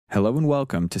Hello and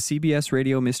welcome to CBS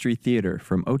Radio Mystery Theater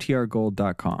from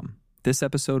OTRGold.com. This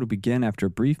episode will begin after a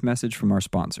brief message from our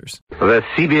sponsors. The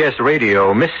CBS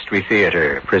Radio Mystery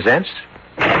Theater presents...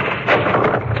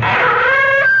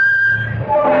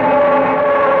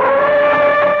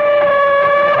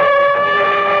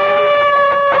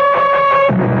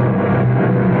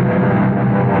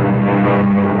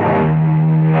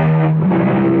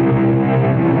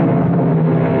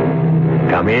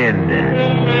 Come in.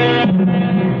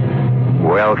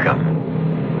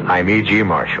 Welcome. I'm E.G.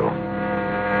 Marshall.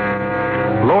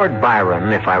 Lord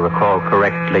Byron, if I recall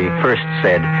correctly, first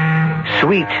said,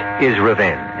 "Sweet is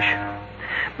revenge.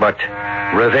 But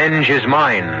revenge is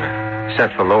mine,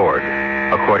 saith the Lord,"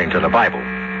 according to the Bible.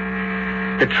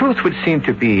 The truth would seem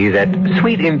to be that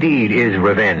sweet indeed is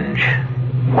revenge,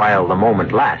 while the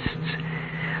moment lasts.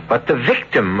 But the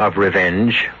victim of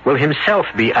revenge will himself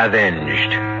be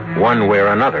avenged, one way or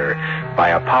another, by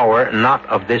a power not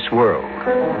of this world.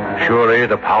 Surely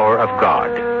the power of God.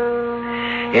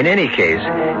 In any case,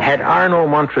 had Arno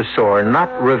Montresor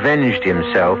not revenged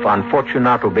himself on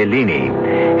Fortunato Bellini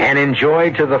and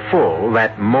enjoyed to the full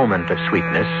that moment of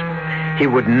sweetness, he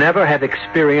would never have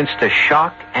experienced the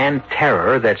shock and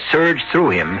terror that surged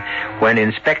through him when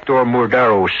Inspector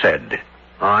Murdaro said,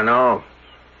 "Arno,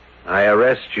 I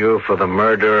arrest you for the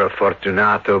murder of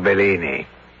Fortunato Bellini."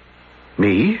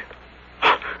 Me?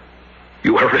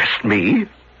 You arrest me?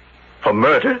 For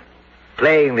murder?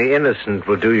 Playing the innocent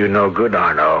will do you no good,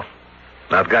 Arno.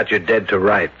 I've got you dead to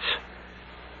rights.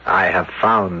 I have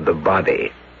found the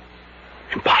body.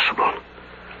 Impossible.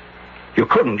 You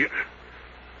couldn't.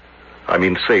 I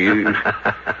mean, say you...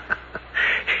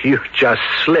 You just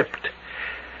slipped.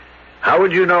 How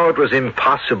would you know it was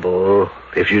impossible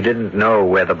if you didn't know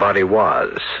where the body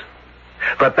was?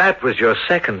 But that was your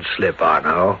second slip,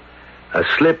 Arno. A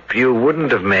slip you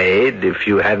wouldn't have made if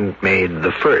you hadn't made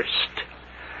the first.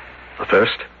 The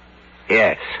first?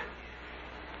 Yes.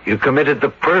 You committed the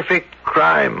perfect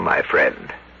crime, my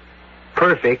friend.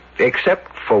 Perfect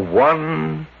except for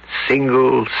one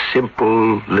single,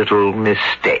 simple little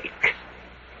mistake.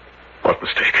 What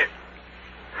mistake?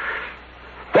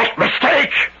 What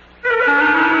mistake?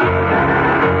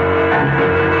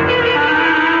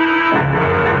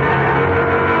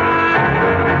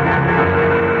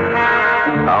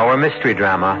 Our mystery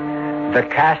drama, The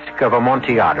Cask of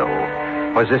Amontillado,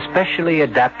 was especially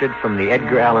adapted from the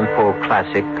Edgar Allan Poe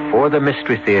classic For the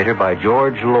Mystery Theater by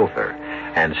George Lothar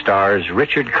and stars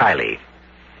Richard Kiley.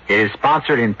 It is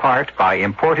sponsored in part by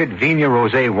imported Vigna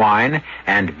Rosé wine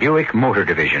and Buick Motor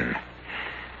Division.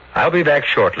 I'll be back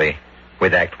shortly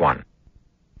with Act One.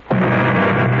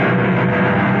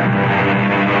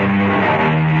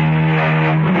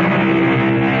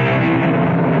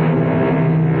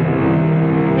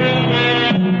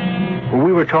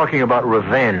 We were talking about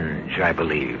revenge, I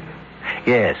believe.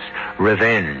 Yes,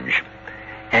 revenge.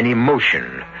 An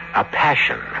emotion, a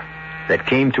passion that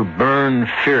came to burn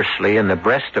fiercely in the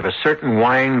breast of a certain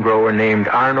wine grower named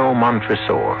Arno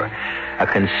Montresor. A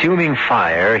consuming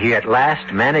fire he at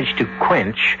last managed to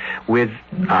quench with,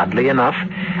 oddly enough,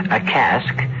 a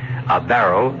cask, a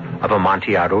barrel of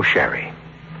Amontillado sherry.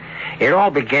 It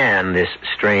all began, this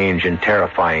strange and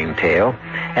terrifying tale,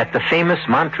 at the famous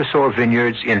Montresor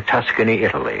vineyards in Tuscany,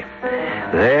 Italy.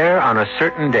 There, on a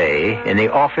certain day, in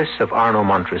the office of Arno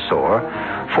Montresor,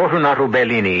 Fortunato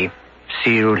Bellini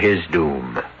sealed his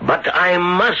doom. "But I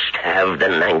must have the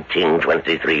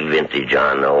 1923 vintage,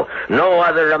 Arno. No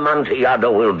other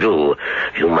Amontillado will do.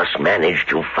 You must manage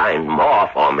to find more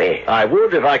for me." I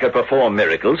would if I could perform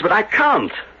miracles, but I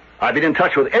can't. I've been in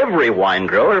touch with every wine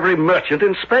grower, every merchant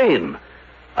in Spain.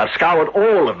 I've scoured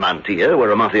all of Mantilla,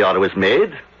 where Amontillado is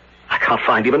made. I can't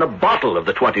find even a bottle of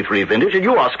the 23 vintage, and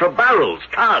you ask for barrels,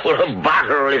 casks. Well, a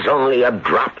bottle is only a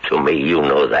drop to me, you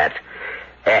know that.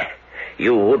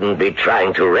 You wouldn't be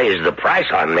trying to raise the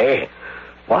price on me.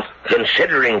 What?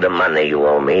 Considering the money you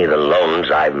owe me, the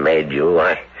loans I've made you,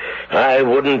 I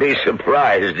wouldn't be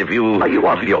surprised if you... Are you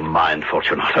out of your mind,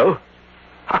 Fortunato?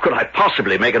 How could I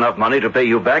possibly make enough money to pay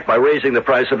you back by raising the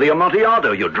price of the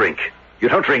Amontillado you drink? You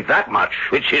don't drink that much.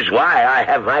 Which is why I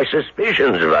have my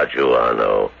suspicions about you,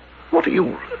 Arno. What are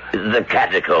you... The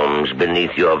catacombs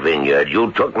beneath your vineyard.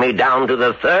 You took me down to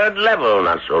the 3rd level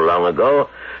not so long ago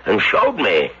and showed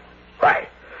me.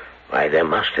 Why, there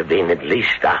must have been at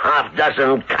least a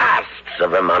half-dozen casks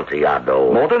of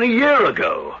Amontillado. More than a year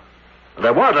ago.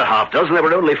 There weren't a half-dozen, there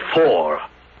were only 4.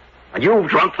 And you've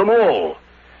drunk them all.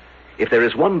 If there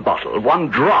is one bottle, one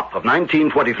drop of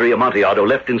 1923 Amontillado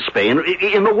left in Spain,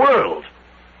 in the world,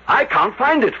 I can't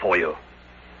find it for you.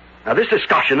 Now, this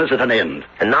discussion is at an end.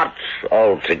 Not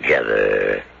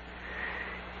altogether.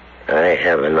 I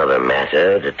have another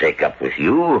matter to take up with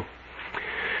you.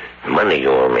 Money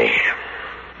you owe me.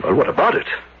 Well, what about it?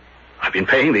 I've been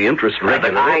paying the interest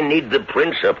regularly. But I need the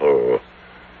principal.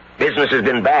 Business has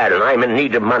been bad, and I'm in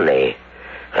need of money.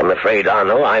 I'm afraid,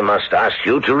 Arno, I must ask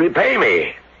you to repay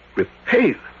me.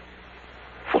 Repay?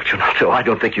 Fortunato, I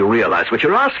don't think you realize what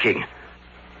you're asking.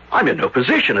 I'm in no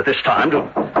position at this time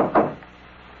to...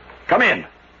 Come in.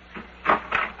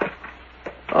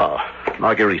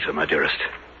 Margarita, my dearest.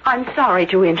 I'm sorry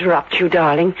to interrupt you,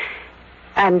 darling.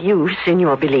 And you,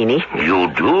 Signor Bellini.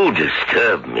 You do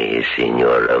disturb me,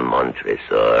 Signora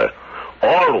Montresor.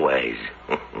 Always.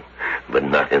 But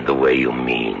not in the way you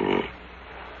mean.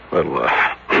 Well,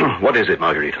 what is it,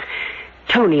 Margarita?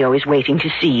 Tonio is waiting to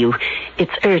see you.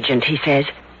 It's urgent, he says.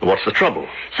 What's the trouble?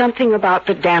 Something about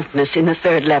the dampness in the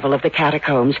third level of the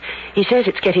catacombs. He says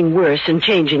it's getting worse and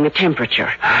changing the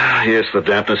temperature. Yes, the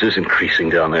dampness is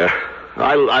increasing down there.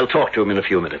 I'll talk to him in a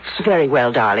few minutes. Very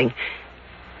well, darling.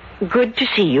 Good to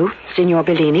see you, Signor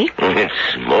Bellini.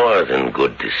 It's more than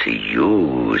good to see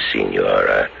you,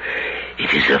 Signora.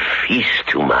 It is a feast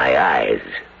to my eyes.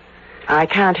 I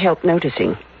can't help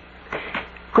noticing.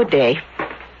 Good day.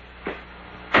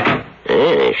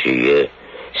 She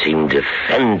seemed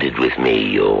offended with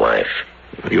me, your wife.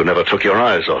 You never took your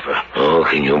eyes off her. Oh,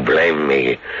 can you blame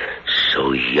me?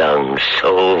 So young,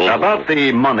 so... About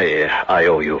the money I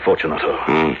owe you, Fortunato.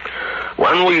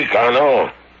 1 week,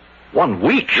 Arno. 1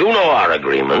 week? You know our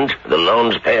agreement. The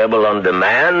loan's payable on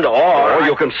demand, or...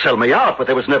 you can sell me out, but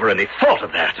there was never any thought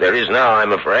of that. There is now,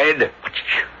 I'm afraid. But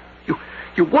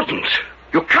you wouldn't.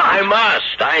 You can't. I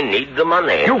must. I need the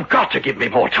money. You've got to give me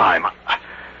more time.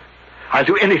 I'll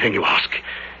do anything you ask.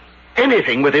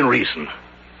 Anything within reason.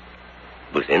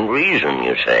 Within reason,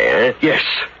 you say, eh? Yes.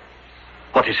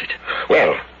 What is it?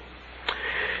 Well,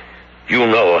 you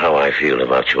know how I feel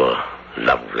about your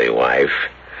lovely wife.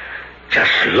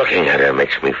 Just looking at her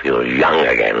makes me feel young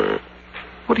again.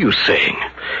 What are you saying?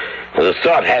 The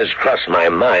thought has crossed my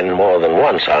mind more than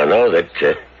once, Arno,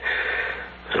 that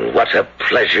what a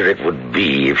pleasure it would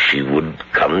be if she would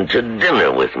come to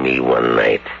dinner with me one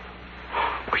night.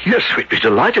 Yes, we'd be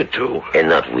delighted to. And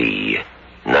not we.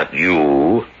 Not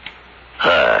you.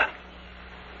 Her.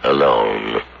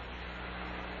 Alone.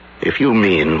 If you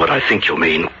mean what I think you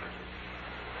mean,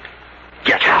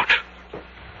 get out.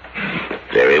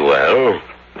 Very well.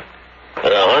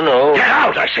 No. Get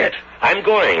out, I said. I'm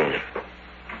going.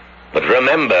 But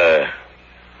remember,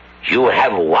 you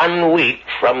have 1 week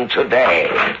from today.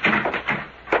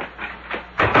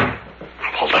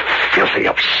 All the filthy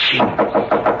obscene...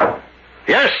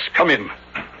 Yes, come in.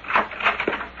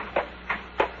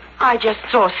 I just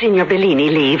saw Signor Bellini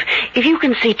leave. If you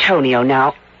can see Tonio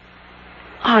now...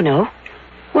 Arno,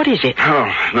 what is it?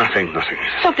 Oh, nothing.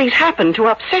 Something's happened to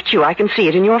upset you. I can see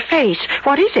it in your face.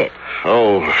 What is it?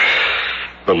 Oh,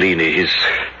 Bellini, he's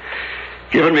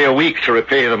given me a week to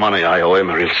repay the money I owe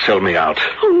him, or he'll sell me out.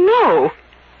 Oh,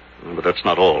 no. But that's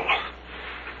not all.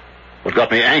 What got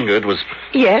me angered was...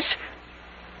 Yes?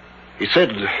 He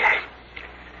said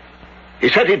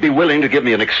he'd be willing to give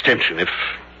me an extension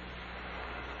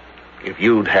if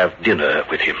you'd have dinner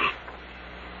with him.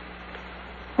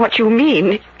 What you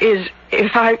mean is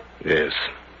if I... Yes.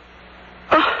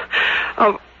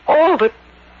 Of all the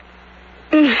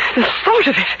thought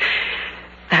of it.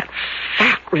 That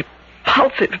fat,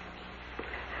 repulsive...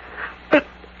 But,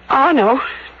 Arno,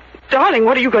 darling,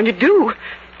 what are you going to do?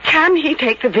 Can he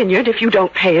take the vineyard if you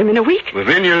don't pay him in a week? The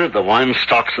vineyard, the wine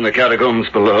stocks in the catacombs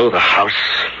below, the house,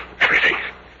 everything.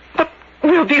 But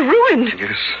we'll be ruined.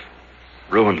 Yes,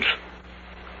 ruined.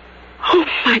 Oh,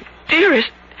 my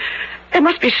dearest, there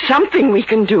must be something we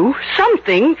can do.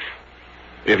 Something.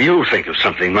 If you think of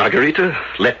something, Margarita,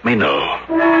 let me know.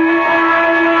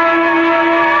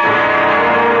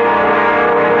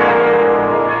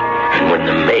 And when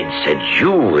the maid said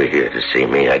you were here to see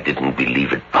me, I didn't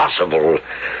believe it possible.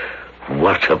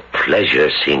 What a pleasure,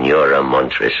 Signora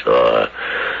Montresor.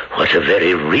 What a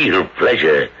very real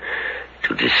pleasure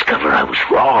to discover I was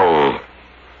wrong.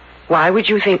 Why would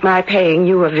you think my paying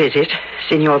you a visit,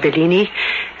 Signor Bellini,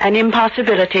 an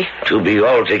impossibility? To be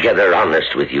altogether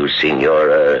honest with you,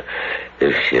 Signora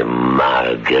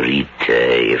Margarita,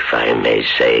 if I may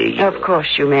say. Of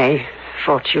course you may,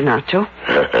 Fortunato.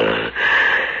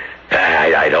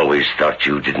 I'd always thought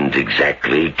you didn't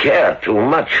exactly care too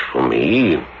much for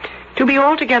me. To be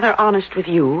altogether honest with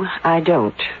you, I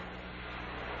don't.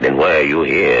 Then why are you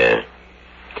here?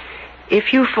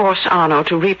 If you force Arno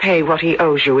to repay what he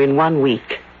owes you in 1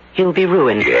 week, he'll be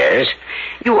ruined. Yes?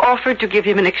 You offered to give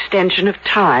him an extension of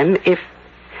time if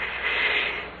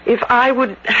I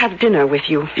would have dinner with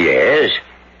you. Yes?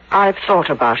 I've thought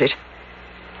about it.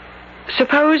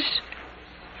 Suppose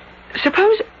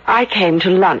I came to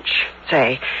lunch,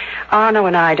 say. Arno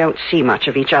and I don't see much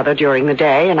of each other during the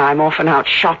day, and I'm often out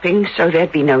shopping, so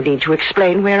there'd be no need to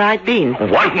explain where I'd been.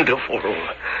 Wonderful.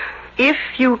 If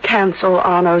you cancel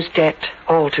Arno's debt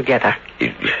altogether.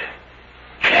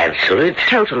 Cancel it?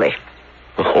 Totally.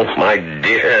 Oh, my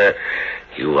dear,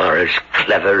 you are as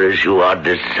clever as you are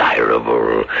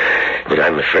desirable. But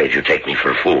I'm afraid you take me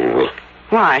for a fool.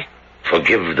 Why?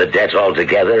 Forgive the debt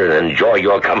altogether and enjoy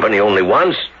your company only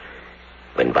once?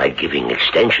 When by giving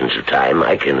extensions of time,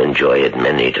 I can enjoy it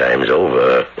many times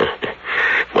over.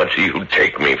 What do you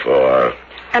take me for?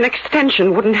 An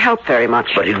extension wouldn't help very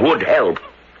much. But it would help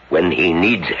when he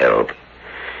needs help.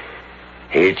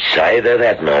 It's either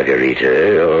that,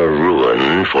 Margarita, or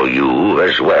ruin for you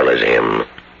as well as him.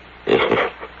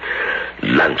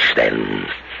 Lunch, then.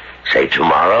 Say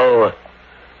tomorrow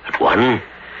at 1?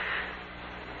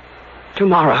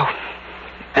 Tomorrow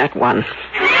at 1.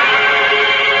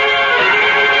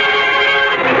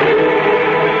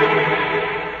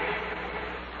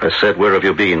 I said, where have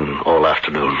you been all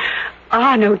afternoon?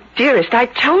 Arno, dearest, I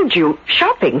told you.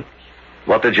 Shopping.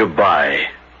 What did you buy?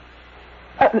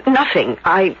 Nothing.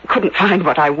 I couldn't find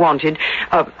what I wanted.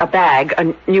 A bag,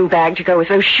 a new bag to go with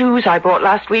those shoes I bought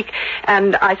last week,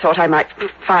 and I thought I might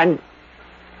find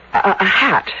a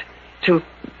hat to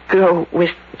go with...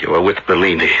 You were with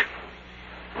Bellini.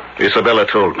 Isabella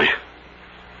told me.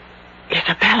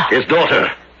 Isabella? His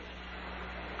daughter.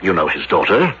 You know his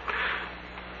daughter.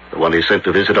 The one he sent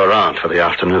to visit our aunt for the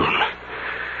afternoon.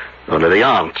 Only the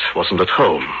aunt wasn't at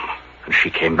home, and she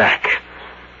came back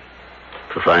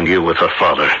to find you with her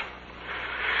father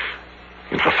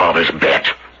in her father's bed.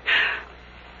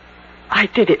 I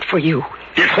did it for you.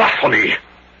 Did what for me?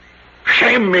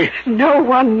 Shame me? No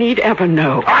one need ever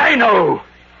know. I know.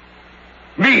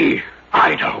 Me,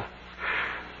 I know.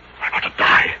 I want to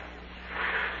die.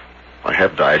 I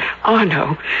have died.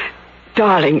 Arno,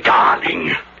 darling.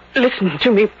 Darling. Listen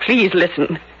to me, please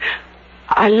listen.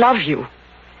 I love you.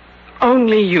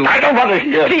 Only you. I don't want to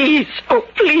hear. Please, oh,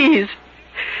 please.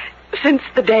 Since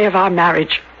the day of our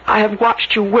marriage, I have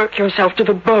watched you work yourself to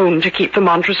the bone to keep the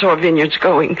Montresor vineyards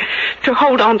going, to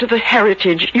hold on to the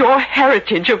heritage, your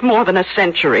heritage of more than a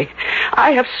century.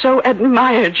 I have so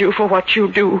admired you for what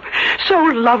you do, so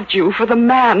loved you for the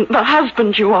man, the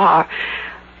husband you are.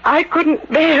 I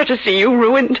couldn't bear to see you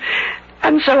ruined,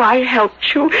 and so I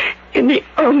helped you in the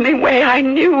only way I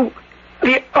knew,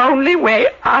 the only way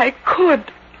I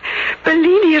could.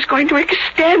 Bellini is going to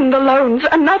extend the loans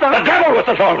another... The devil with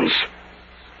the loans!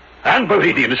 And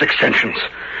Bellini and his extensions.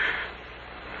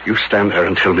 You stand there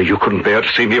and tell me you couldn't bear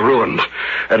to see me ruined,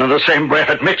 and in the same breath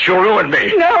admit you ruined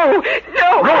me. No.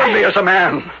 Ruin me as a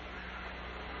man.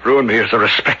 Ruin me as a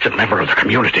respected member of the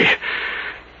community.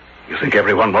 You think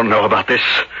everyone will know about this?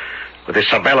 With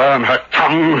Isabella and her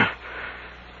tongue?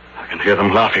 I can hear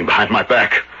them laughing behind my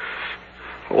back.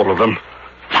 All of them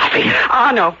laughing.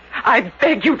 Arno, I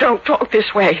beg you don't talk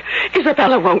this way.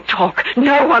 Isabella won't talk.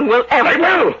 No one will ever... I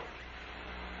will!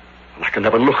 And I can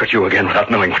never look at you again without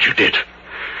knowing what you did.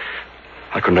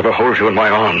 I could never hold you in my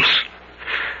arms.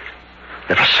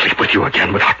 Never sleep with you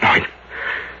again without knowing.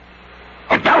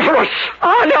 Adulterous!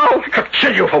 Arno! I could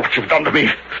kill you for what you've done to me.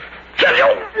 Kill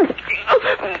you!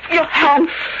 Your hand.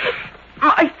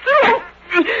 My throat.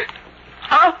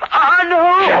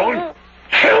 Arno!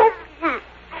 Kill you!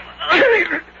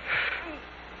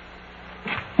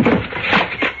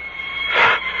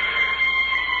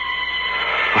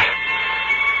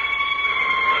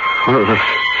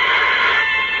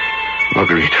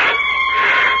 Margarita.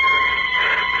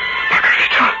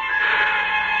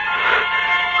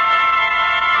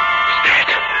 Is dead.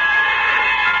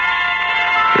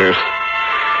 Yes.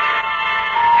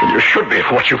 And you should be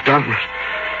for what you've done.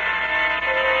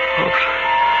 Oh,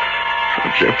 how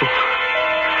gentle,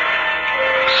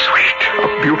 sweet, how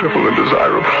beautiful and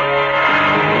desirable.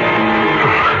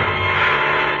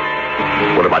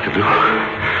 What am I to do?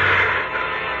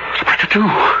 What am I to do?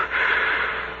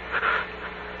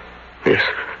 Yes,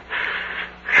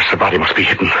 the body must be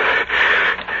hidden.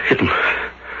 Hidden.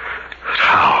 But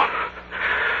how?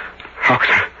 How can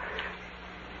I...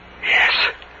 Yes.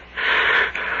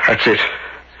 That's it.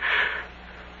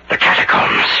 The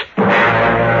catacombs.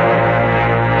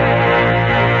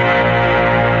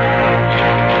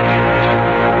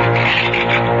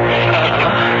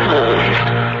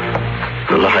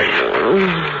 Alive.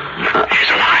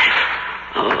 He's alive.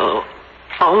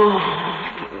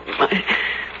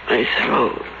 My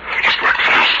throat. Just work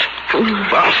fast.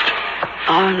 Fast.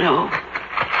 Arno,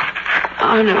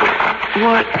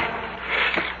 what?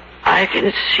 I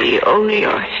can see only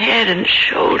your head and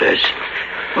shoulders.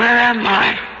 Where am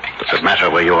I? Does it matter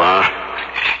where you are?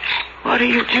 What are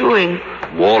you doing?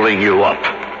 Walling you up.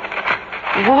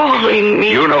 Walling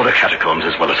me? You know the catacombs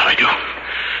as well as I do.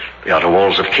 The outer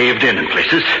walls have caved in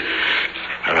places.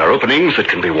 There are openings that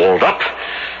can be walled up.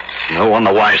 No one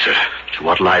the wiser to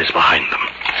what lies behind them.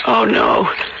 Oh, no.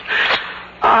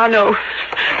 Arno.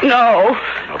 No.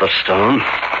 Another stone.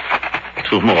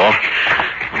 2 more.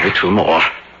 Only 2 more.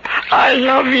 I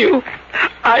love you.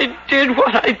 I did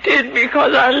what I did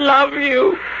because I love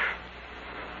you.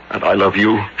 And I love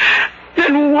you.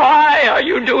 Then why are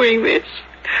you doing this?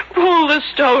 Pull the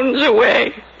stones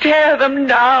away. Tear them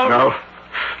down. No,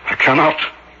 I cannot.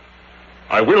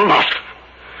 I will not.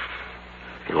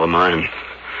 You are mine,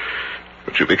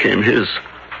 but you became his.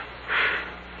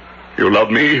 You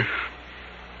love me,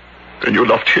 and you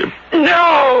loved him.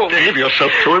 No! Gave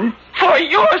yourself to him. For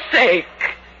your sake.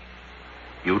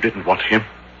 You didn't want him.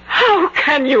 How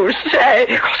can you say?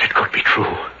 Because it could be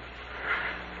true.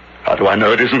 How do I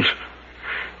know it isn't?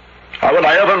 How will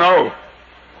I ever know?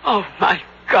 Oh, my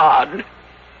God.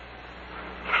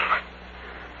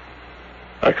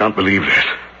 I can't believe this.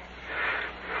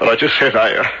 What I just said,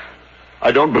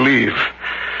 I don't believe.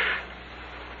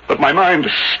 But my mind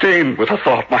is stained with the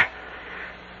thought.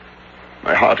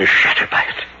 My heart is shattered by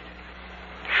it.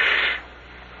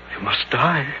 You must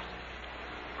die.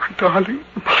 Darling,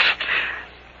 you must.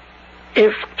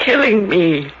 If killing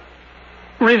me,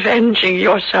 revenging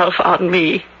yourself on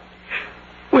me,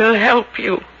 will help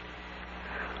you,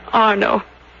 Arno,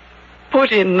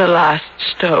 put in the last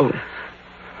stone.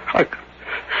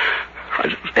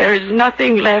 There is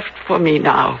nothing left for me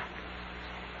now.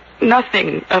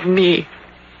 Nothing of me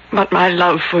but my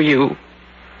love for you,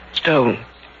 stone.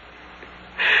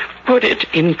 Put it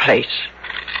in place.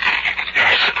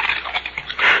 Yes.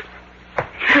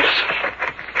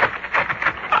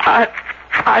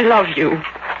 I love you.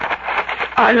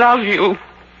 I love you.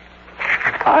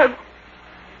 I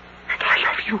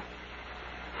love you.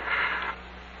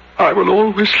 I will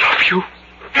always love you.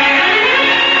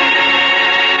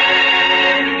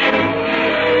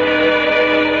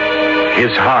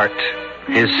 His heart,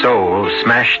 his soul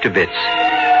smashed to bits,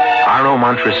 Arno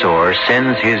Montresor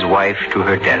sends his wife to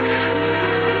her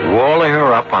death, walling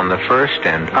her up on the first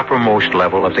and uppermost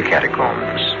level of the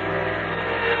catacombs.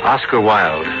 Oscar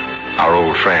Wilde, our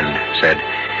old friend, said,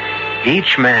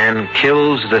 "Each man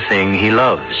kills the thing he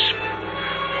loves."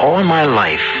 All my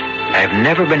life, I've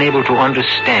never been able to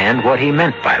understand what he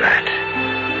meant by that.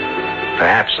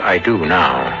 Perhaps I do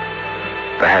now.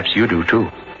 Perhaps you do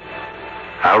too.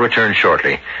 I'll return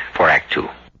shortly for Act 2.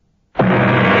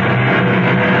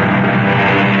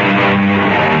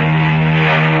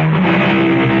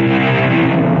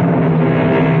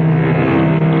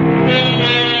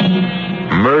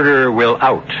 Murder will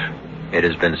out, it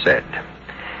has been said.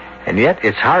 And yet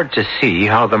it's hard to see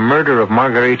how the murder of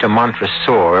Margarita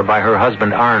Montresor by her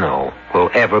husband Arno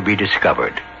will ever be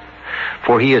discovered.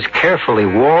 For he has carefully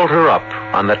walled her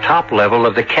up on the top level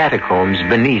of the catacombs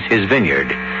beneath his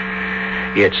vineyard.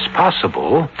 It's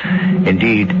possible,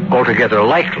 indeed altogether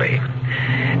likely,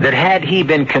 that had he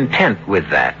been content with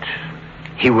that,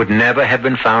 he would never have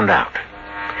been found out.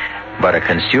 But a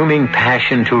consuming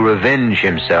passion to revenge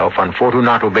himself on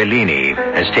Fortunato Bellini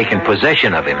has taken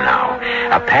possession of him now.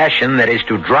 A passion that is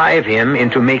to drive him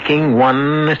into making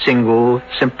one single,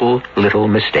 simple little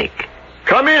mistake.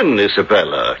 Come in,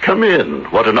 Isabella. Come in.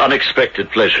 What an unexpected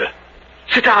pleasure.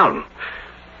 Sit down.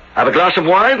 Have a glass of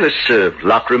wine? This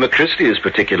Lacrima Christi is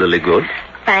particularly good.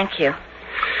 Thank you.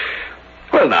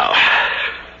 Well, now,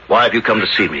 why have you come to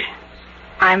see me?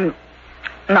 I'm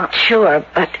not sure,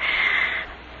 but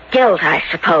guilt, I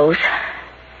suppose.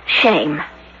 Shame.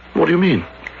 What do you mean?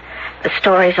 The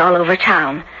story's all over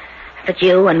town. That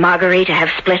you and Margarita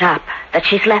have split up. That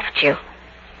she's left you.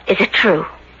 Is it true?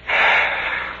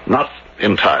 Not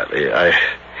entirely.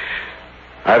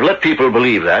 I've let people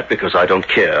believe that because I don't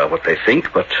care what they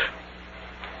think, but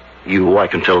you, I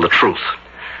can tell the truth.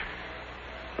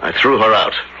 I threw her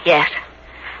out. Yes.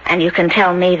 And you can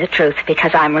tell me the truth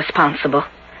because I'm responsible.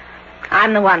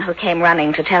 I'm the one who came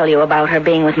running to tell you about her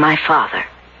being with my father.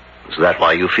 Is that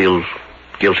why you feel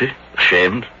guilty?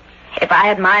 Ashamed? If I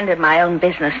had minded my own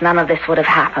business, none of this would have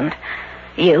happened.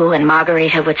 You and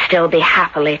Margarita would still be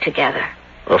happily together.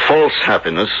 A false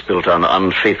happiness built on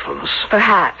unfaithfulness.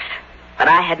 Perhaps. But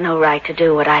I had no right to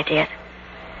do what I did.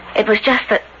 It was just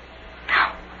that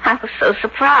I was so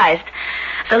surprised,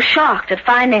 so shocked at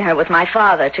finding her with my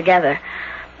father together.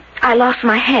 I lost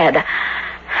my head.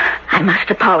 I must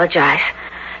apologize,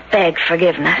 beg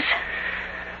forgiveness.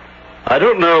 I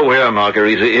don't know where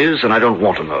Margarita is, and I don't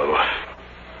want to know.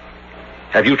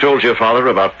 Have you told your father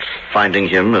about finding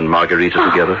him and Margarita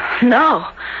together? No.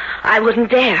 I wouldn't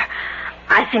dare.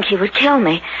 I think he would kill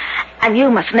me. And you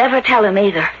must never tell him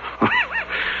either.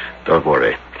 Don't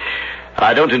worry.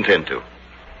 I don't intend to.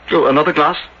 Oh, another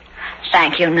glass?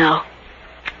 Thank you, no.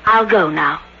 I'll go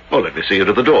now. Well, let me see you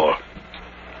to the door.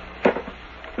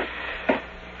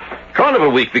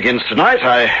 Carnival week begins tonight.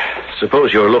 I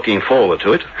suppose you're looking forward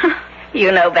to it.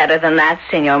 You know better than that,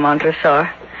 Signor Montresor.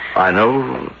 I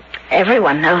know.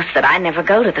 Everyone knows that I never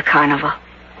go to the carnival.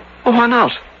 Oh, why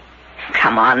not?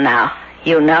 Come on now.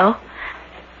 You know.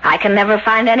 I can never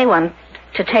find anyone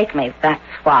to take me, that's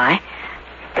why.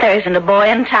 There isn't a boy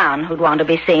in town who'd want to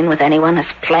be seen with anyone as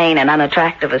plain and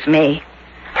unattractive as me.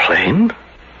 Plain?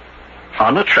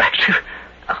 Unattractive?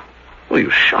 Oh. Well, you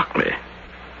shock me.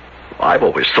 I've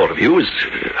always thought of you as,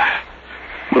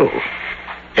 well,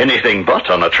 anything but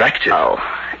unattractive. Oh,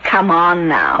 come on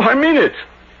now. Oh, I mean it.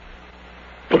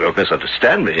 Well, don't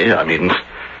misunderstand me. I mean,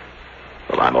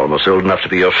 well, I'm almost old enough to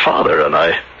be your father, and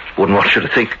I wouldn't want you to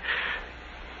think...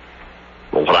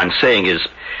 Well, what I'm saying is,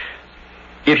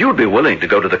 if you'd be willing to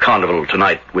go to the carnival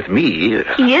tonight with me...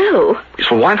 You?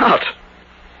 Yes, well, why not?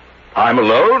 I'm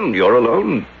alone, you're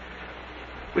alone.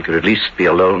 We could at least be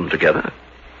alone together.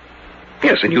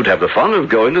 Yes, and you'd have the fun of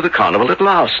going to the carnival at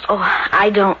last. Oh,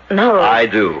 I don't know. I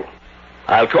do.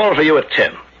 I'll call for you at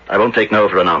 10. I won't take no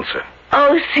for an answer.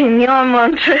 Oh, Signor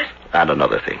Montres. And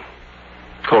another thing.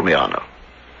 Call me Arno.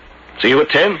 See you at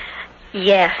 10?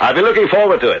 Yes. I'll be looking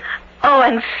forward to it. Oh,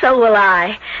 and so will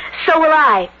I. So will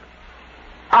I.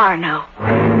 Arno.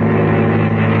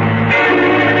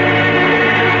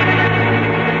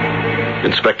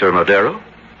 Inspector Modero?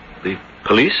 The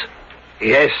police?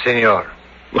 Yes, senor.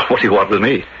 What do you want with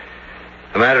me?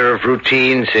 A matter of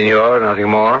routine, senor, nothing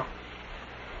more.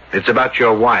 It's about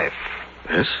your wife.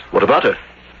 Yes? What about her?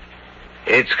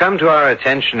 It's come to our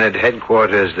attention at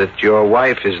headquarters that your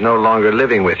wife is no longer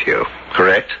living with you.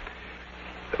 Correct.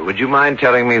 Would you mind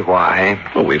telling me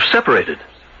why? Well, we've separated.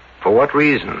 For what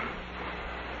reason?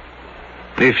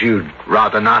 If you'd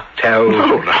rather not tell...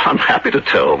 No, I'm happy to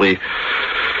tell. We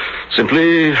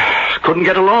simply couldn't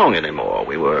get along anymore.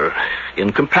 We were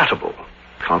incompatible.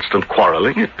 Constant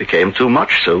quarreling. It became too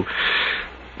much, so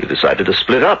we decided to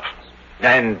split up.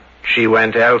 And she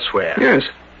went elsewhere? Yes.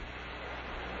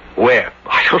 Where?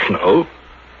 I don't know.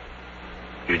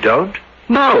 You don't?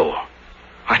 No,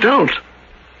 I don't.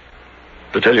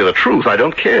 To tell you the truth, I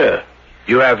don't care.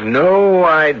 You have no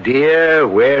idea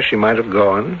where she might have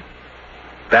gone?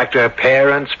 Back to her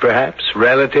parents, perhaps?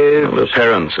 Relatives? Well, her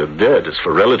parents are dead. As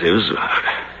for relatives...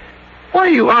 Why are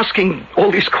you asking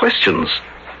all these questions?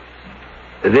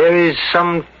 There is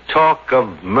some talk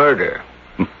of murder.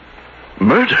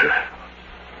 Murder?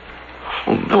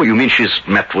 Oh, no, you mean she's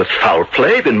met with foul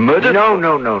play, been murdered?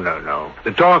 No.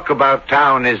 The talk about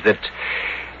town is that...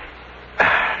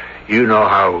 You know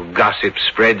how gossip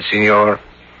spreads, senor.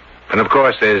 And of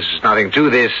course, there's nothing to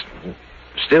this.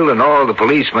 Still and all, the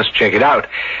police must check it out.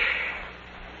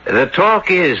 The talk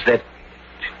is that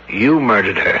you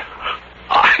murdered her.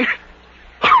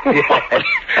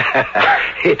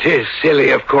 It is silly,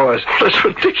 of course. That's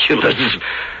ridiculous.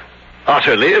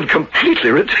 Utterly and completely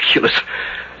ridiculous.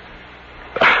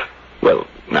 Well,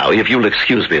 now, if you'll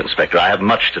excuse me, Inspector, I have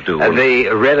much to do. The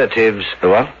relatives... The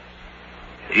what?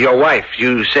 Your wife,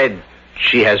 you said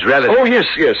she has relatives. Oh, yes.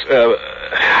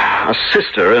 A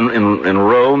sister in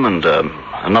Rome and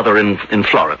another in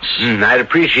Florence. I'd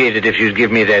appreciate it if you'd give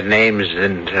me their names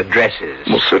and addresses.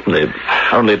 Well, certainly.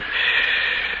 Only...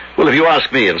 Well, if you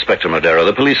ask me, Inspector Modero,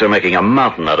 the police are making a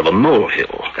mountain out of a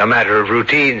molehill. A matter of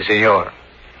routine, senor.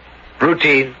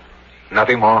 Routine.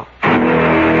 Nothing more.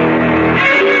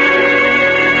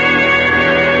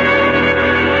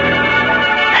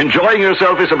 Enjoying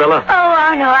yourself, Isabella? Oh,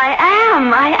 Arno, I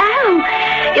am.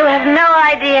 You have no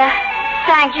idea.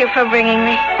 Thank you for bringing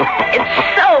me. It's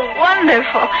so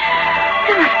wonderful.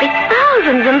 There must be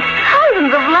thousands and thousands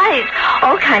of lights,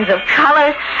 all kinds of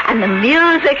colors, and the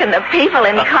music and the people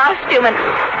in costume and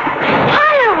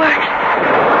fireworks.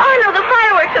 Arno, the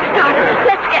fireworks have started.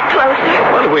 Let's get closer.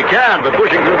 Well, we can, but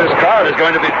pushing through this crowd is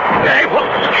going to be... Hey, what?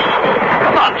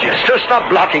 Come on, Chester, stop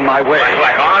blocking my way.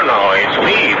 Why, Arno, it's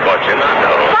me,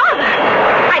 Fortunato. Father,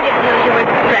 I didn't know you were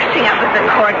dressing up as a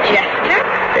court jester.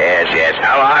 Yes.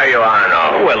 How are you,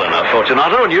 Arno? Well enough,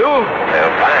 Fortunato, and you? Well,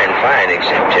 fine,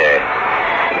 except,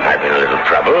 I've been a little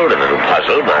troubled, a little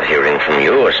puzzled not hearing from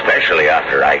you, especially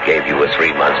after I gave you a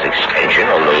 3-month extension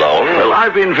on the loan. Well,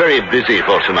 I've been very busy,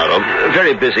 Fortunato.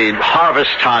 Very busy.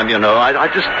 Harvest time, you know. I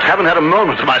just haven't had a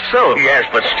moment to myself. Yes,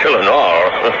 but still and all.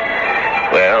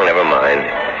 Well, never mind.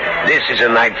 This is a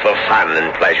night for fun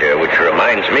and pleasure, which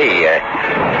reminds me,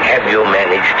 have you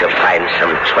managed to find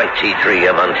some 23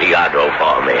 Amontillado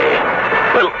for me?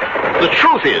 Well, the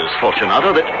truth is,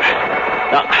 Fortunato, that...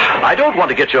 Now, I don't want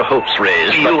to get your hopes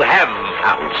raised, You have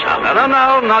found some. No,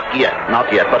 not yet,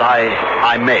 but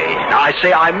I may. Now, I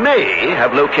say I may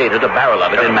have located a barrel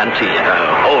of it in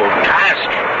Mantilla. Old cask?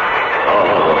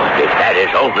 Oh, if that is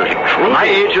only true. My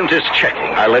agent is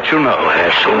checking. I'll let you know.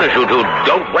 As soon as you do,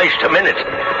 don't waste a minute.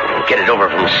 Get it over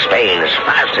from Spain as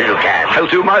fast as you can. I'll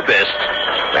do my best.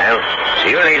 Well,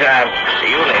 see you later.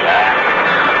 See you later.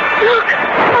 Look!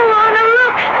 Oh, Anna,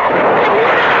 look!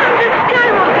 The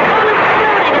skyrocket all exploding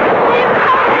at the same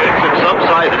time. It's at some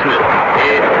side, isn't it?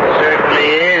 It certainly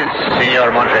is, Senor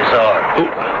Montresor.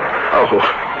 Oh,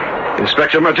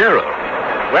 Inspector Madero.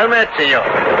 Well met, senor.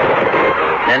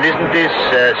 And isn't this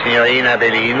Signorina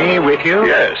Bellini with you?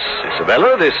 Yes,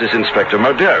 Isabella, this is Inspector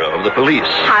Madero of the police.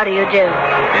 How do you do?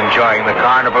 Enjoying the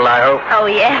carnival, I hope? Oh,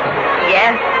 yes.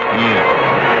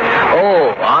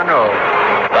 Oh, Arno.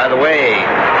 By the way,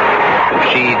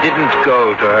 she didn't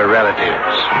go to her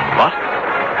relatives. What?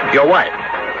 Your wife.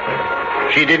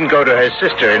 She didn't go to her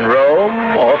sister in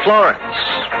Rome or Florence.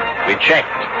 We checked.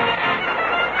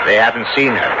 They haven't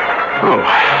seen her. Oh,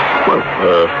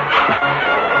 well,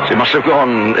 she must have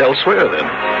gone elsewhere then.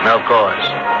 Of course.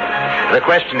 The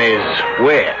question is,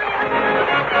 where?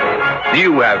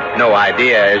 You have no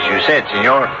idea, as you said,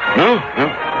 senor. No?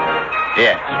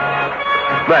 Yes.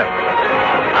 Well,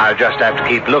 I'll just have to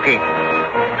keep looking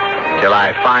till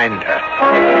I find her.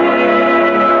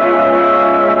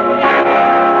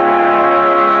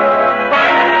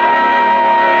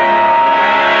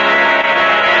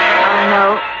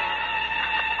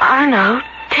 Arno,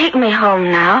 take me home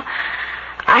now.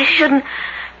 I shouldn't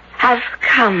have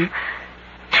come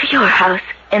to your house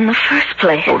in the first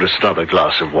place. Oh, just another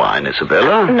glass of wine,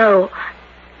 Isabella. No.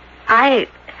 I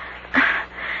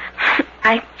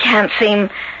can't seem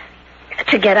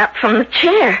to get up from the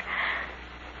chair.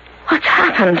 What's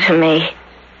happened to me?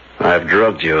 I've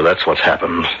drugged you, that's what's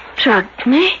happened. Drugged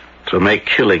me? To make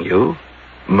killing you,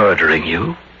 murdering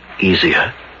you,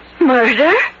 easier.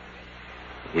 Murder?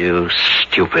 You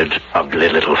stupid, ugly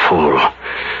little fool.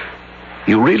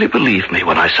 You really believed me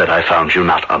when I said I found you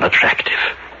not unattractive.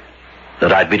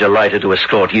 That I'd be delighted to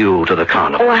escort you to the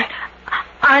carnival. What?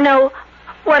 Arno,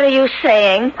 what are you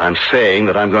saying? I'm saying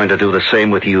that I'm going to do the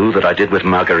same with you that I did with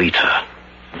Margarita.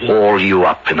 Wall you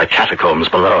up in the catacombs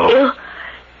below.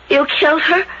 You killed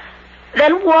her?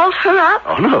 Then walled her up?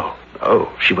 Oh, no.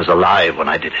 Oh, she was alive when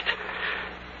I did it.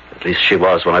 At least she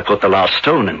was when I put the last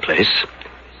stone in place.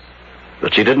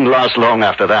 But she didn't last long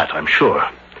after that, I'm sure.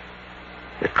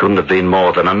 It couldn't have been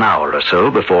more than an hour or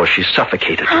so before she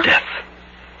suffocated to death.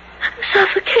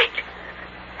 Suffocate?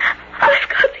 I've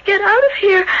got to get out of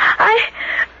here. I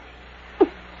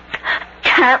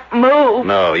can't move.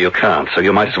 No, you can't, so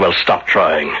you might as well stop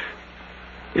trying.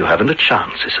 You haven't a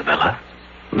chance, Isabella.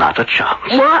 Not a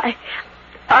chance. Why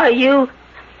are you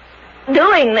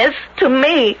doing this to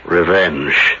me?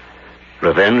 Revenge.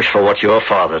 Revenge for what your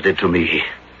father did to me.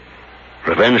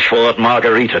 Revenge for what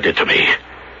Margarita did to me.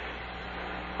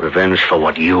 Revenge for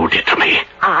what you did to me.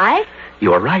 I?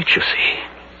 You are right, you see.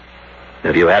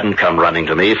 If you hadn't come running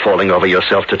to me, falling over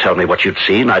yourself to tell me what you'd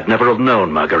seen, I'd never have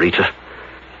known Margarita.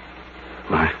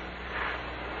 My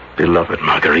beloved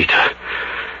Margarita.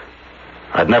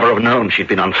 I'd never have known she'd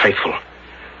been unfaithful.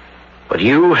 But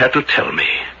you had to tell me.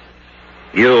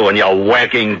 You and your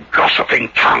wagging, gossiping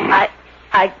tongue.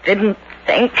 I didn't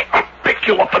think. I'll pick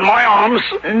you up in my arms.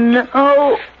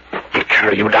 No. And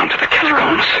carry you down to the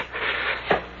catacombs.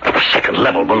 At the second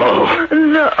level below.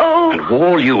 No. And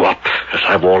wall you up as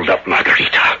I walled up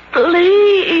Margarita.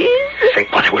 Please.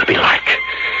 Think what it will be like.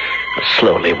 As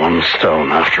slowly one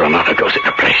stone after another goes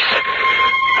into place.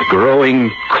 A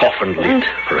growing coffin lid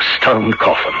for a stone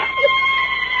coffin.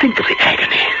 Think of the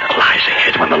agony that lies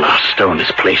ahead when the last stone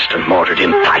is placed and mortared in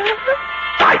tight.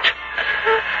 Tight.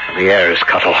 And the air is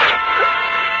cut off.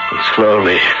 And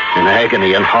slowly, in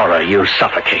agony and horror, you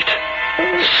suffocate.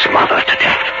 Smother to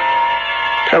death.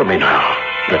 Tell me now,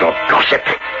 little gossip.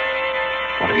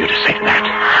 What have you to say to that?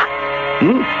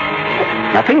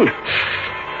 Nothing?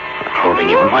 I'm holding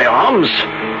you in my arms,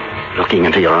 looking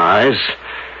into your eyes.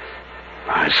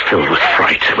 Eyes filled with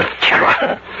fright, with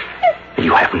terror.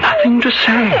 You have nothing to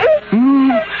say.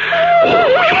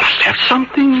 Oh, you must have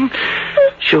something.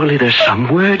 Surely there's some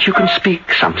word you can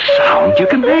speak, some sound you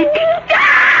can make.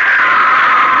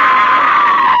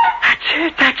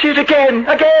 That's it, again.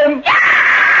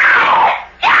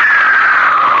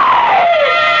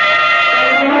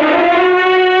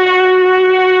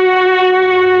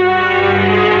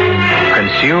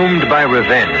 Consumed by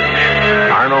revenge,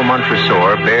 Arno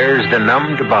Montresor bears the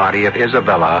numbed body of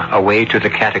Isabella away to the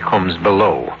catacombs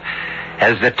below,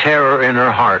 as the terror in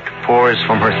her heart pours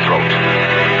from her throat.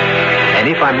 And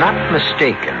if I'm not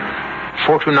mistaken,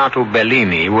 Fortunato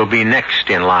Bellini will be next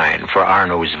in line for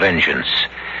Arno's vengeance.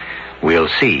 We'll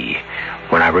see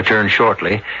when I return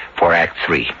shortly for Act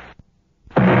 3.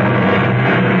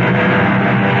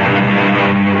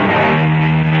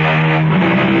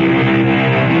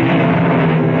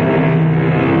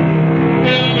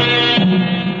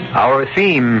 Our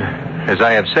theme, as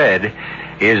I have said,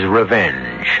 is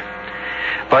revenge.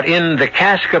 But in The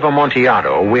Cask of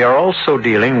Amontillado, we are also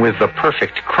dealing with the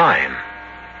perfect crime.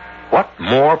 What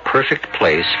more perfect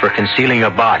place for concealing a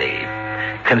body,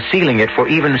 concealing it for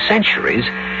even centuries,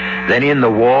 than in the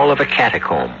wall of a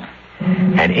catacomb,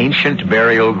 an ancient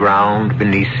burial ground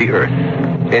beneath the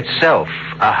earth, itself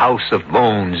a house of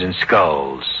bones and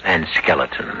skulls and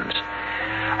skeletons.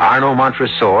 Arno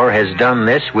Montresor has done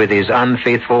this with his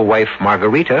unfaithful wife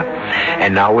Margarita,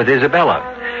 and now with Isabella,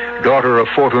 daughter of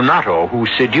Fortunato, who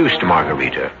seduced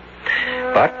Margarita.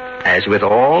 But, as with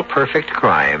all perfect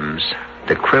crimes,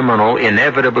 the criminal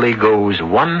inevitably goes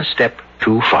one step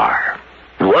too far.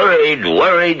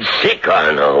 Worried sick,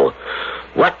 Arno.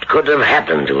 What could have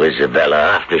happened to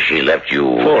Isabella after she left you?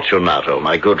 Fortunato,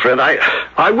 my good friend,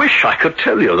 I wish I could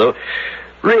tell you, though.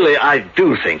 Really, I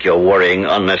do think you're worrying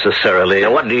unnecessarily.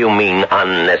 Now, what do you mean,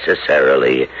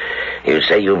 unnecessarily? You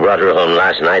say you brought her home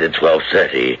last night at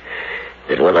 12:30.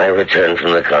 That when I returned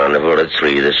from the carnival at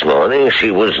 3 this morning,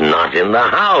 she was not in the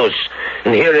house.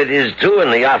 And here it is 2 in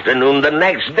the afternoon the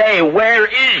next day. Where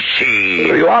is she?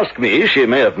 You ask me, she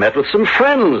may have met with some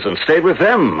friends and stayed with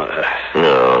them.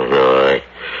 No,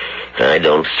 I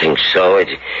don't think so. It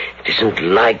isn't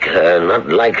like her, not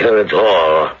like her at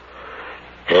all.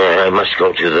 I must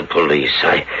go to the police.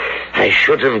 I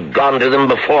should have gone to them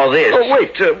before this. Oh,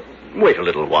 wait a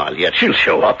little while yet. She'll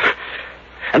show up.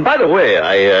 And by the way,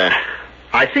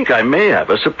 I think I may have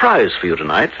a surprise for you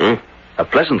tonight. A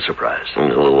pleasant surprise.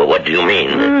 What do you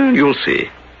mean? You'll see.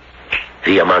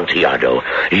 The Amontillado.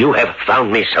 You have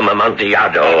found me some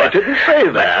Amontillado. I didn't say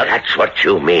that. That's what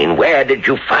you mean. Where did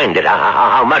you find it?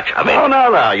 How much of it? Oh,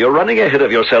 now. You're running ahead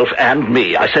of yourself and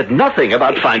me. I said nothing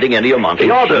about finding any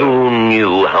Amontillado. If you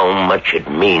knew how much it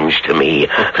means to me,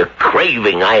 the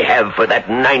craving I have for that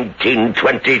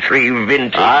 1923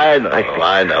 vintage. I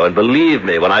know. And believe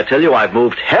me, when I tell you I've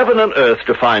moved heaven and earth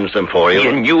to find some for you.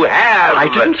 And you have. I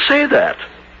didn't say that.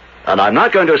 And I'm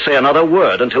not going to say another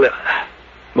word until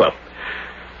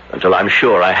I'm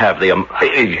sure I have the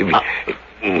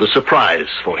surprise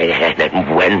for you.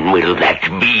 And when will that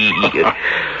be?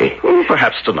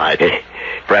 Perhaps tonight.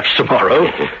 Perhaps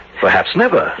tomorrow. Perhaps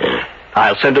never.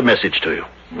 I'll send a message to you.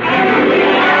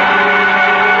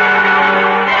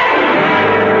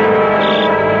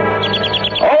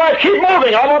 All right, keep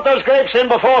moving. I want those grapes in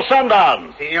before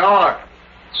sundown. Senor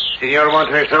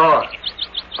Montresor.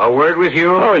 A word with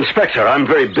you? Oh, Inspector, I'm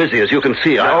very busy, as you can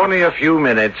see. Only a few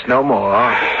minutes, no more.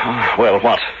 Well,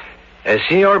 what?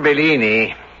 Signor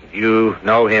Bellini, you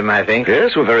know him, I think.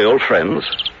 Yes, we're very old friends.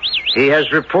 He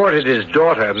has reported his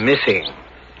daughter missing,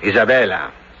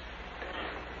 Isabella.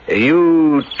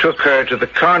 You took her to the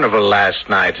carnival last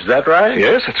night, is that right?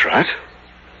 Yes, that's right.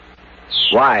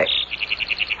 Why?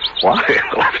 Why?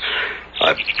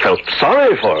 I felt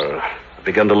sorry for her. I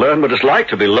began to learn what it's like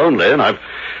to be lonely, and I've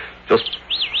just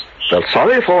felt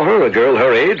sorry for her. A girl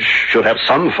her age should have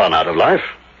some fun out of life.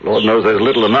 Lord knows there's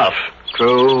little enough.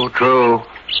 True.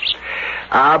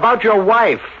 About your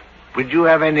wife, would you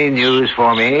have any news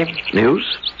for me? News?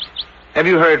 Have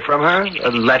you heard from her?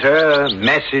 A letter, a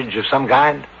message of some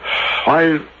kind?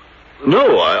 Why,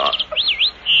 no,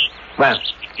 Well,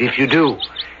 if you do,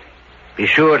 be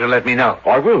sure to let me know.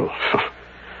 I will.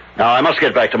 Now, I must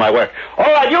get back to my work.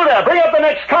 All right, you there, bring up the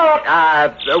next cart.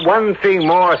 One thing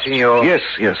more, senor. Yes,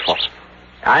 what?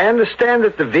 I understand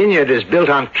that the vineyard is built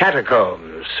on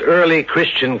catacombs, early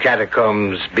Christian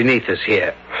catacombs beneath us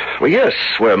here. Well, yes,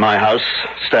 where my house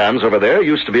stands over there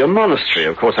used to be a monastery.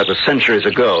 Of course, that was centuries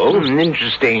ago.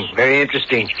 Interesting, very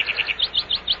interesting.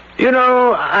 You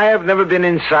know, I have never been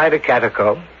inside a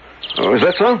catacomb. Oh, is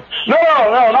that so? No,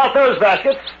 not those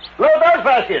baskets. Load those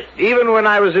baskets. Even when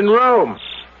I was in Rome.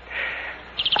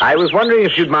 I was wondering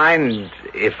if you'd mind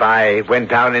if I went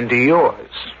down into yours.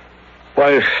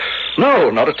 Why, no,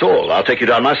 not at all. I'll take you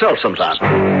down myself sometime.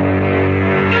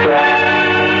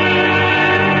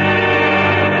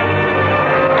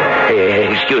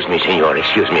 Excuse me, senor,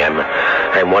 excuse me.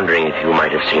 I'm wondering if you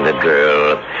might have seen a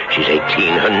girl. She's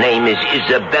 18. Her name is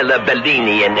Isabella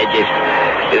Bellini, and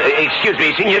excuse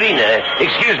me, signorina,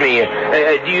 excuse me.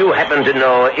 Do you happen to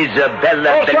know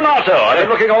Isabella Fortunato, I've been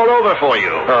looking all over for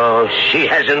you. Oh, she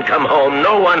hasn't come home.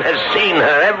 No one has seen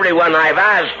her. Everyone I've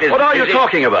asked is... What are you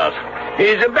talking about?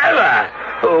 Isabella!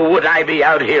 Would I be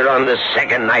out here on the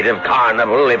second night of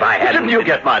Carnival if I hadn't... Didn't you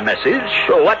get my message?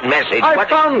 What message? I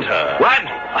found her. What?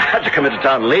 I had to come into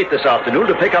town late this afternoon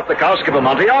to pick up the cask of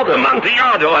Amontillado.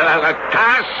 Amontillado? A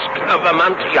cask of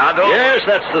Amontillado? Yes,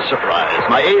 that's the surprise.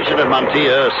 My agent at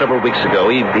Montilla several weeks ago,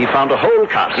 he found a whole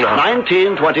cask. No.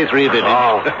 1923 vintage.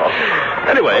 Oh.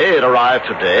 Anyway, it arrived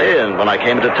today, and when I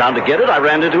came into town to get it, I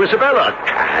ran into Isabella.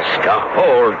 Cask, a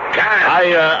whole cask.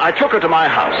 I took her to my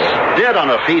house. Dead on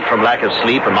her feet from lack of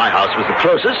sleep, and my house was the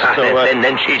closest, so... And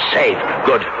then she's safe.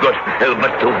 Good.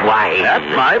 But the wine...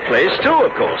 At my place, too,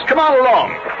 of course. Come on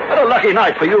along. What a lucky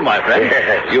night for you, my friend.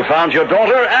 Yes. You found your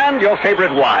daughter and your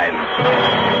favorite wine.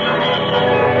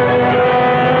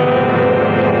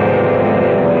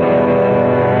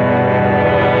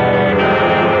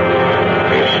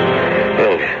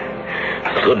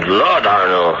 Good Lord,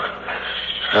 Arno.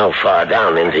 How far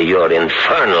down into your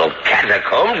infernal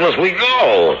catacombs must we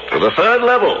go? To the third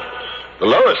level. The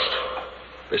lowest.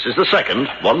 This is the second.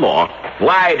 One more.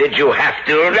 Why did you have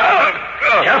to...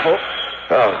 Careful.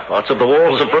 Oh, parts of the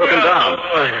walls have broken down.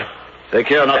 Take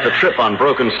care not to trip on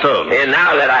broken stones. And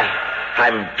now that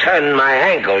I've turned my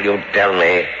ankle, you tell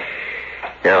me.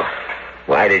 Now,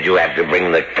 why did you have to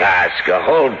bring the cask, a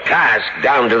whole cask,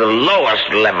 down to the lowest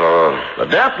level? The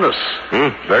dampness.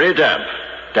 Very damp.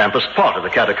 Dampest part of the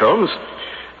catacombs.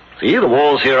 See, the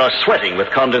walls here are sweating with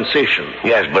condensation.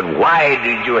 Yes, but why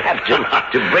did you have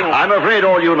to bring... I'm afraid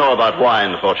all you know about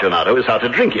wine, Fortunato, is how to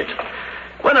drink it.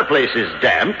 When a place is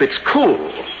damp, it's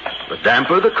cool. The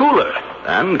damper, the cooler.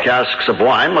 And casks of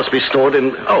wine must be stored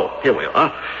in... Oh, here we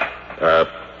are.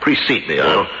 Precede me.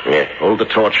 I'll hold the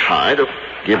torch high to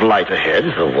give light ahead.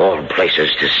 Of all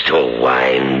places to store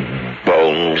wine,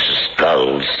 bones,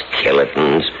 skulls,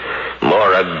 skeletons.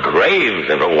 More a grave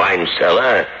than a wine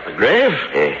cellar. A grave?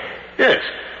 Yes.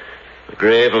 The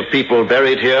grave of people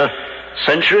buried here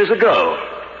centuries ago.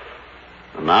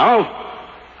 And now...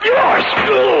 yours!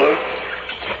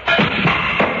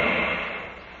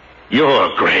 Your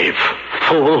grave,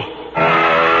 fool.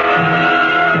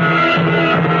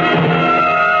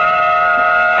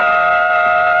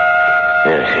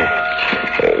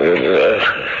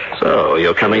 So,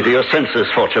 you're coming to your senses,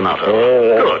 Fortunato.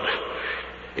 Good.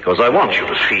 Because I want you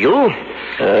to feel.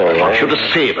 I want you to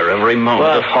savor every moment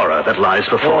of horror that lies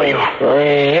before you. My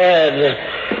head.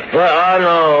 Oh,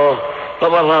 no.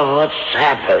 What's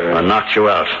happened? I knocked you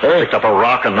out. Picked up a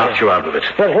rock and knocked you out with it.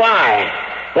 But why?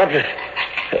 What's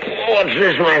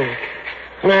this, my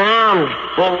arms?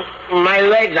 My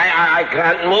legs, I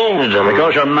can't move them.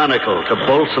 Because you're manacled to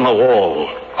bolts in the wall.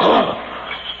 Oh,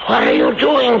 what are you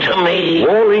doing to me?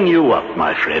 Walling you up,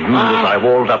 my friend, as I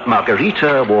walled up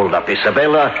Margarita, walled up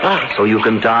Isabella, so you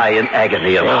can die in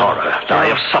agony of horror, die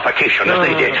of suffocation as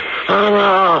they did.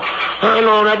 Oh,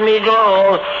 no, let me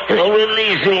go.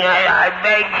 Release me, I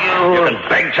beg you. You can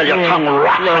beg till your tongue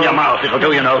rots in your mouth. It'll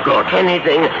do you no good.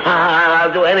 Anything.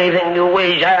 I'll do anything you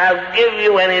wish. I'll give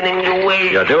you anything you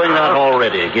wish. You're doing that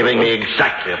already, giving me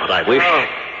exactly what I wish.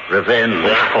 Revenge,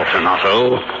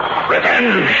 Fortunato.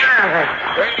 Revenge.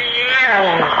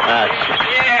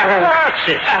 That's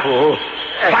it, fool.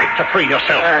 Fight to free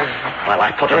yourself while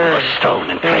I put another stone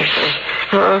in place.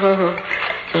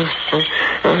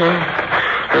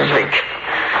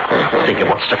 Think of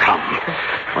what's to come.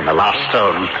 When the last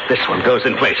stone, this one, goes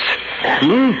in place.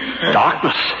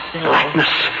 Darkness, blackness,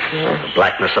 the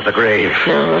blackness of the grave.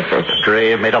 A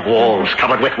grave made of walls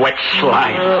covered with wet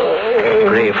slime. A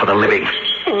grave for the living.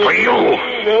 For you,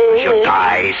 you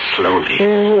die slowly.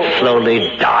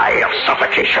 Slowly die of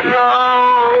suffocation.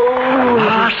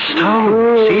 Last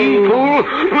stone. See, fool?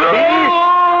 See?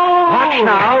 Watch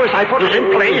now as I put it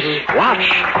in place.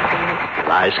 Watch.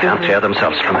 Eyes can't tear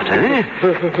themselves from it, eh?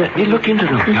 Let me look into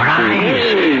them, your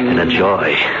eyes, and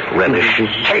enjoy, relish,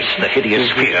 taste the hideous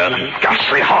fear, the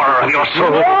ghastly horror of your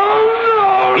soul.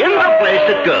 Into place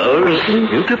it goes.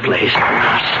 Into place.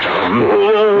 Last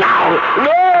stone. Now.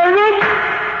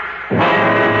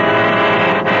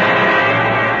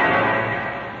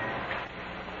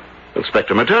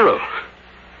 Inspector Montero,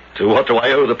 to what do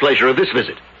I owe the pleasure of this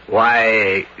visit?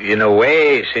 Why, in a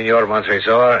way, Senor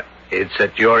Montresor, it's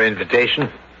at your invitation.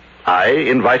 I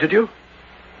invited you?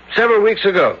 Several weeks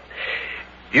ago.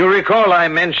 You recall I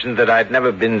mentioned that I'd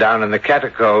never been down in the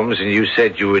catacombs, and you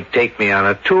said you would take me on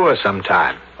a tour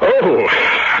sometime. Oh,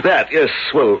 that, yes.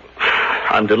 Well,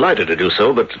 I'm delighted to do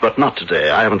so, but not today.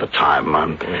 I haven't the time.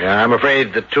 I'm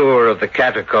afraid the tour of the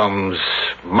catacombs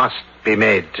must be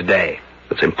made today.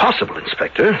 It's impossible,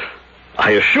 Inspector.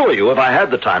 I assure you, if I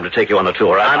had the time to take you on a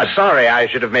tour, I'm sorry, I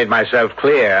should have made myself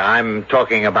clear. I'm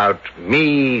talking about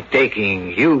me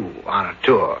taking you on a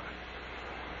tour.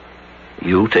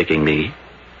 You taking me?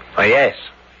 Oh, yes.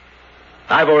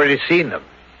 I've already seen them.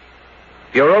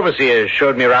 Your overseer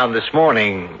showed me around this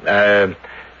morning, after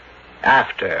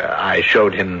I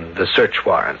showed him the search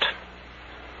warrant.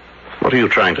 What are you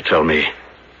trying to tell me?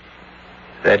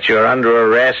 That you're under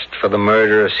arrest for the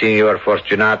murder of Signor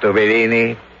Fortunato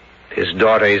Bellini, his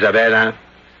daughter Isabella,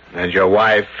 and your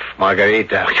wife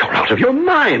Margarita. You're out of your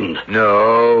mind.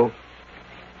 No,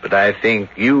 but I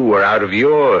think you were out of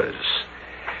yours.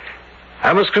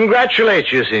 I must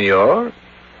congratulate you, Signor.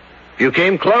 You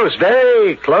came close,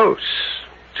 very close,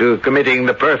 to committing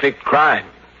the perfect crime.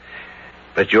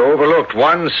 But you overlooked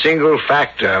one single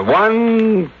factor,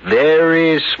 one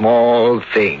very small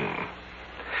thing.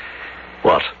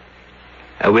 What?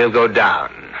 We'll go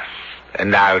down,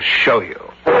 and I'll show you.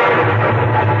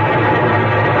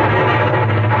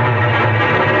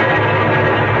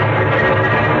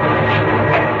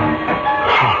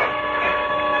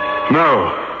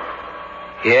 No.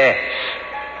 Yes.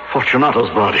 Fortunato's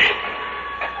body.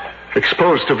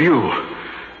 Exposed to view.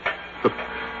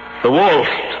 The wall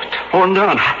torn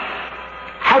down.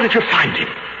 How did you find him?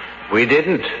 We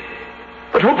didn't.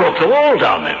 But who broke the wall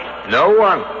down then? No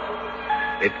one.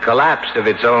 It collapsed of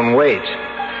its own weight.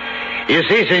 You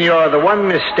see, Senor, the one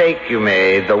mistake you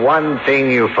made, the one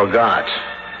thing you forgot,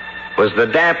 was the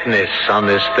dampness on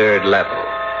this third level.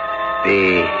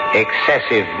 The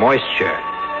excessive moisture.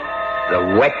 The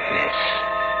wetness.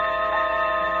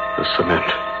 The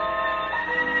cement.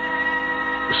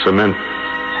 The cement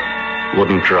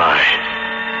wouldn't dry.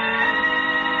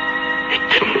 It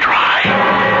didn't dry.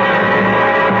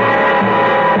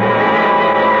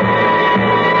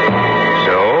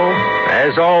 So,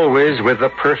 as always with a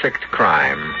perfect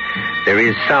crime, there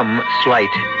is some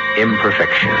slight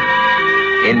imperfection.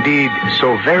 Indeed,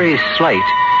 so very slight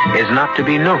as not to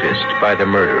be noticed by the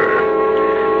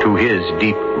murderer, to his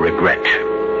deep regret.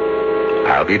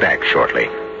 I'll be back shortly.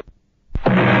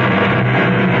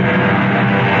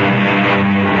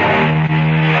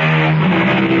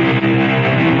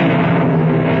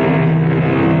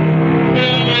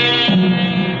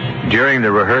 During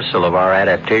the rehearsal of our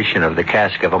adaptation of The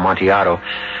Cask of Amontillado,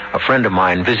 a friend of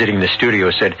mine visiting the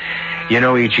studio said, "You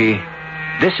know, E.G.,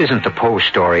 this isn't the Poe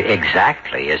story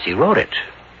exactly as he wrote it."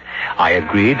 I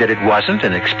agreed that it wasn't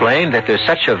and explained that there's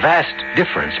such a vast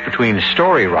difference between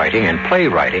story writing and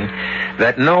playwriting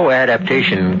that no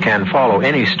adaptation can follow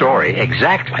any story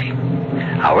exactly.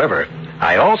 However,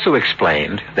 I also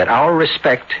explained that our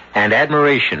respect and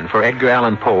admiration for Edgar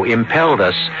Allan Poe impelled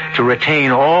us to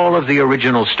retain all of the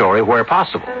original story where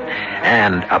possible,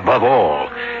 and, above all,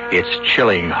 its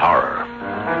chilling horror.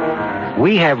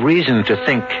 We have reason to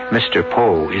think Mr.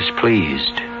 Poe is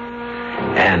pleased,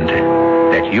 and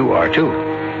that you are too.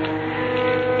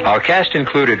 Our cast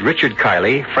included Richard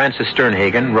Kiley, Francis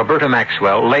Sternhagen, Roberta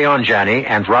Maxwell, Leon Janney,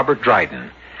 and Robert Dryden.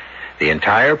 The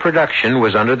entire production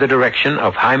was under the direction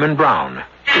of Hyman Brown.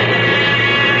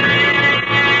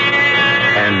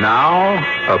 And now,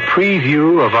 a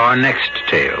preview of our next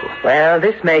tale. Well,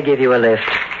 this may give you a lift.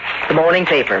 The morning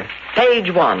paper, page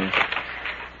 1.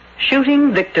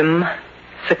 Shooting victim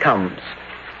succumbs.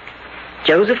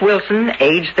 Joseph Wilson,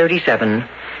 age 37,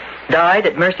 died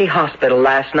at Mercy Hospital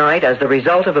last night as the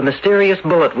result of a mysterious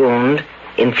bullet wound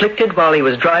inflicted while he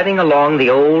was driving along the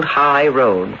old high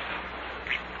road.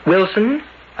 Wilson,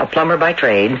 a plumber by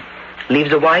trade,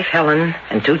 leaves a wife, Helen,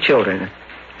 and 2 children,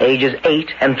 ages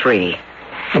 8 and 3.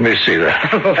 Let me see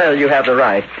that. Well, you have the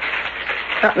right.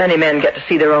 Not many men get to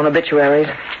see their own obituaries.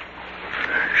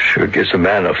 Sure gives a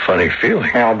man a funny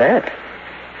feeling. I'll bet.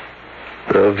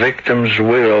 The victim's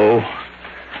widow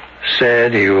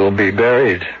said he will be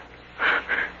buried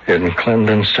in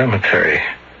Clendon Cemetery.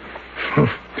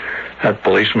 That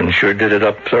policeman sure did it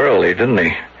up thoroughly, didn't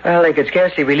he? Well, they could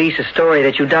scarcely release a story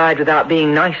that you died without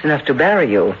being nice enough to bury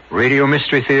you. Radio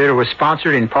Mystery Theater was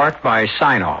sponsored in part by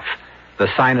Sign-Off, the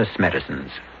sinus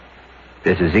medicines.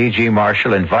 This is E.G.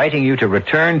 Marshall inviting you to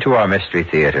return to our Mystery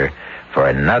Theater for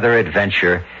another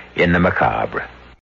adventure in the macabre.